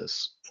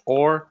analysis,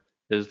 or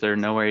is there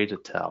no way to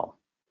tell?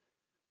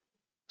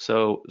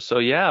 So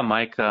yeah,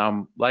 Mike,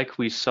 like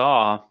we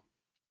saw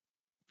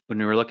when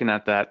we were looking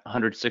at that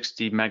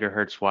 160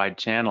 megahertz wide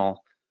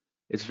channel,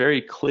 it's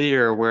very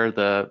clear where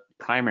the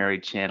primary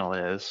channel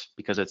is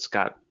because it's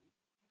got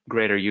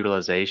greater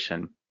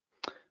utilization.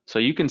 So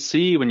you can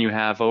see when you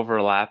have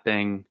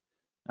overlapping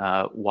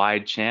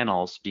wide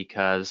channels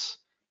because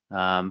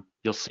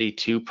you'll see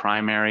two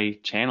primary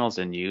channels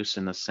in use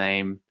in the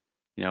same,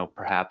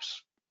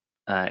 perhaps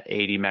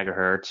 80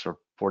 megahertz or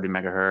 40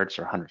 megahertz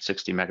or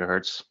 160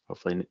 megahertz.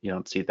 Hopefully you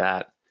don't see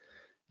that.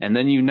 And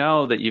then you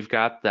know that you've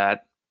got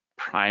that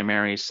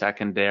primary,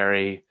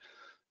 secondary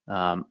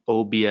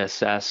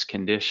OBSS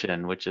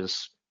condition, which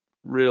is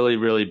really,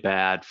 really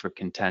bad for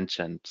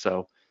contention.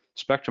 So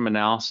spectrum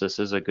analysis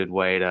is a good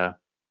way to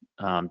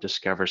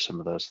discover some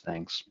of those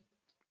things.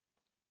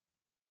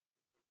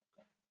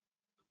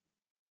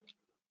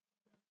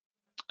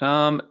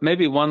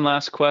 Maybe one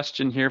last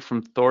question here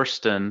from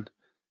Thorsten.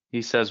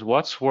 He says,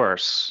 what's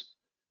worse,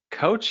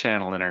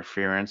 co-channel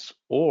interference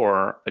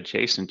or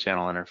adjacent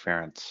channel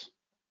interference?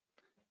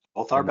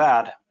 Both are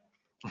bad.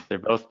 They're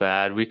both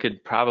bad. We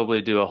could probably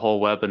do a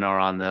whole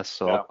webinar on this,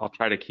 so Yeah. I'll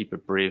try to keep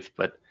it brief,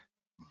 but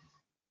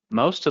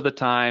most of the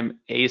time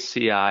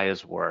ACI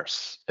is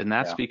worse, and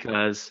that's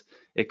because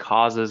it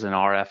causes an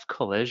RF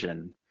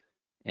collision,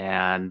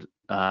 and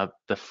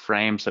the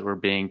frames that were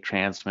being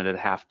transmitted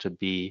have to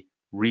be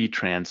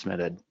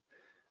retransmitted.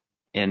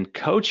 In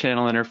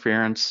co-channel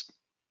interference,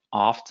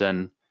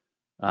 often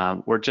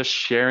we're just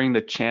sharing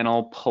the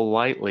channel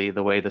politely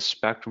the way the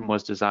spectrum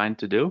was designed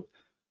to do.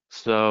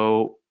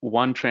 So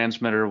one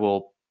transmitter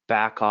will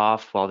back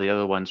off while the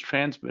other one's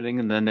transmitting,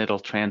 and then it'll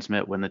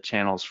transmit when the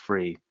channel's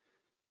free.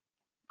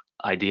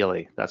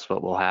 Ideally, that's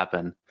what will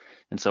happen.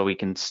 And so we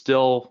can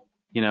still,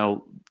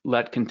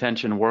 let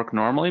contention work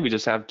normally. We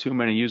just have too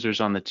many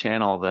users on the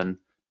channel than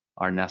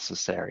are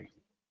necessary.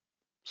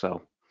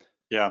 So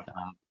yeah,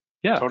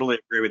 totally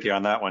agree with you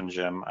on that one,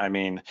 Jim. I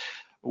mean,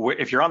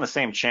 if you're on the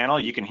same channel,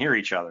 you can hear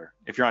each other.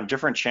 If you're on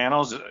different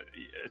channels,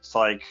 it's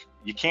like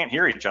you can't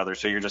hear each other,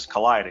 so you're just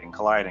colliding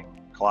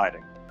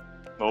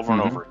over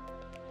and over.